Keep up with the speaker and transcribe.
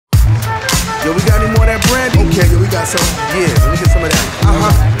Yo, we got any more of that brandy? Okay, yo, we got some. Yeah, let me get some of that.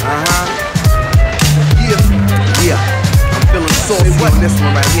 Yeah. I'm feeling saucy on this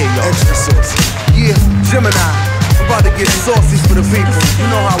one right here, y'all. Extra saucy. Yeah, Jemini. I'm about to get saucy for the people. You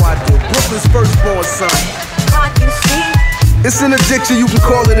know how I do. Brooklyn's firstborn son. Can't you see? It's an addiction, you can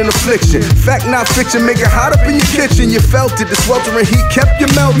call it an affliction. Fact, not fiction, make it hot up in your kitchen. You felt it, the sweltering heat kept you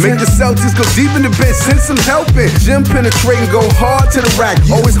melting. Make the Celtics go deep in the bench, send some helping. Gym penetrating, go hard to the rack.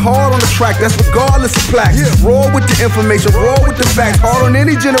 Always hard on the track, that's regardless of plaques. Raw with the information, raw with the facts. Hard on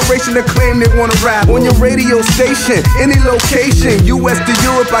any generation that claim they wanna rap. On your radio station, any location. US to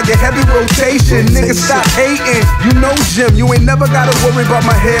Europe, I get heavy rotation. Niggas stop hating, you know Jim. You ain't never gotta worry about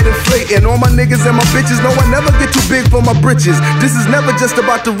my head inflating. All my niggas and my bitches know I never get too big for my britches. This is never just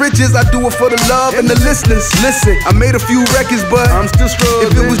about the riches, I do it for the love and the listeners. Listen, I made a few records, but I'm still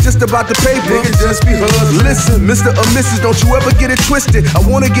struggling. If it was just about the paper, nigga, just be hustling. Listen, Mr. or Mrs., don't you ever get it twisted. I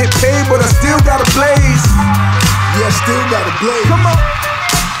wanna get paid, but I still gotta blaze. Yeah, still gotta blaze. Come on.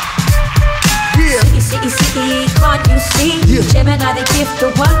 Yeah. City, can't you see? Yeah. Jemini, the gift,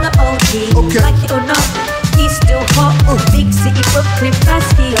 the one, the OG. Okay. Like it or not, he's still hot. Big city, Brooklyn,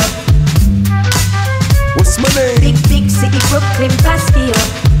 Bazquiat. What's my name? Big city, Brooklyn,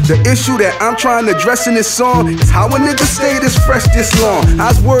 Bazquiat. The issue that I'm trying to address in this song is how a nigga stay this fresh this long.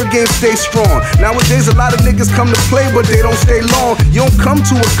 How's word game stay strong? Nowadays a lot of niggas come to play but they don't stay long. You don't come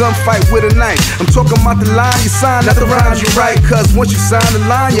to a gunfight with a knife. I'm talking about the line you sign, not the rhymes you write. Cause once you sign the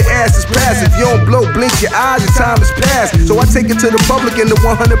line, your ass is past. If you don't blow, blink your eyes, your time is past. So I take it to the public in the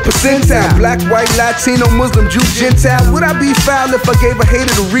 100 percentile. Black, white, Latino, Muslim, Jew, Gentile. Would I be foul if I gave a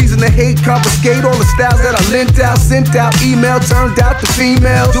hater the reason to hate? Confiscate all the styles that I lent out, sent out, email, turned out to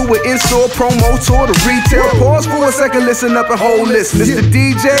female. Do it in-store, promo, tour to retail. Pause for a second, listen up and hold this. Mr.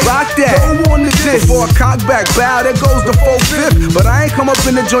 DJ, rock that. Go on to this. Before I cock back, bow, there goes the 4/5. But I ain't come up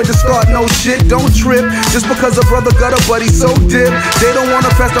in the joint to start no shit. Don't trip, just because a brother got a buddy so dip. They don't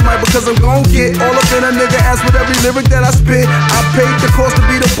wanna pass the mic because I'm gon' get all up in a nigga ass with every lyric that I spit. I paid the cost to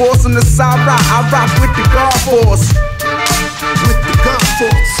be the boss on the side rock. I rock with the God Force. With the gun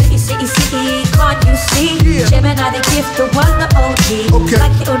force. City, can't you see? Yeah. Jemini, the gift, the one, the OG. Okay.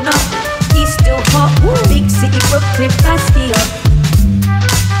 Like it or not, he's still hot. Big city, Brooklyn, Bazquiat.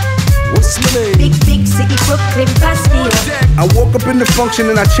 What's my name? Big city, Brooklyn, Bazquiat. I woke up in the function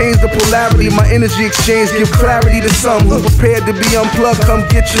and I changed the polarity. My energy exchange give clarity to some who prepared to be unplugged. Come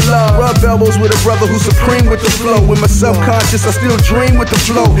get your love. Rub elbows with a brother who's supreme with the flow. With my subconscious, I still dream with the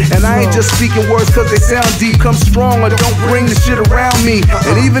flow. And I ain't just speaking words cause they sound deep. Come strong or don't bring the shit around me.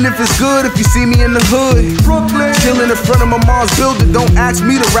 And even if it's good, if you see me in the hood, Brooklyn, chilling in front of my mom's building, don't ask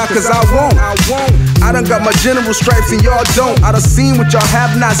me to rap cause I won't. I done got my general stripes and y'all don't. I done seen what y'all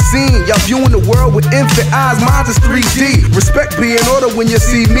have not seen. Y'all viewing the world with infant eyes, mine is 3D. Respect be in order when you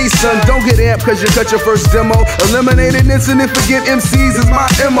see me, son. Don't get amped cause you cut your first demo. Eliminate an incident, forget MCs is my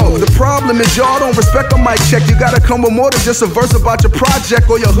MO. The problem is y'all don't respect a mic check. You gotta come with more than just a verse about your project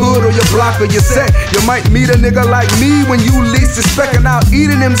or your hood or your block or your set. You might meet a nigga like me when you least suspect, and I'll eat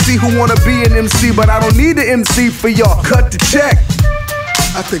an MC who wanna be an MC, but I don't need an MC for y'all. Cut the check.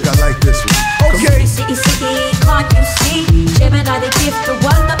 I think I like this one. Okay. City, can't you see? Jemini, the gift, the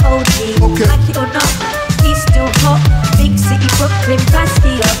one, the OG. Okay. Like it or not, he's still hot. Big city, Brooklyn,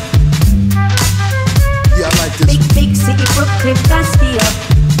 Bazquiat. Yeah, I like this one. Big city, Brooklyn, Bazquiat.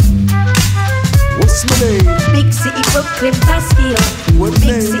 What's my name? Big city, Brooklyn, Bazquiat.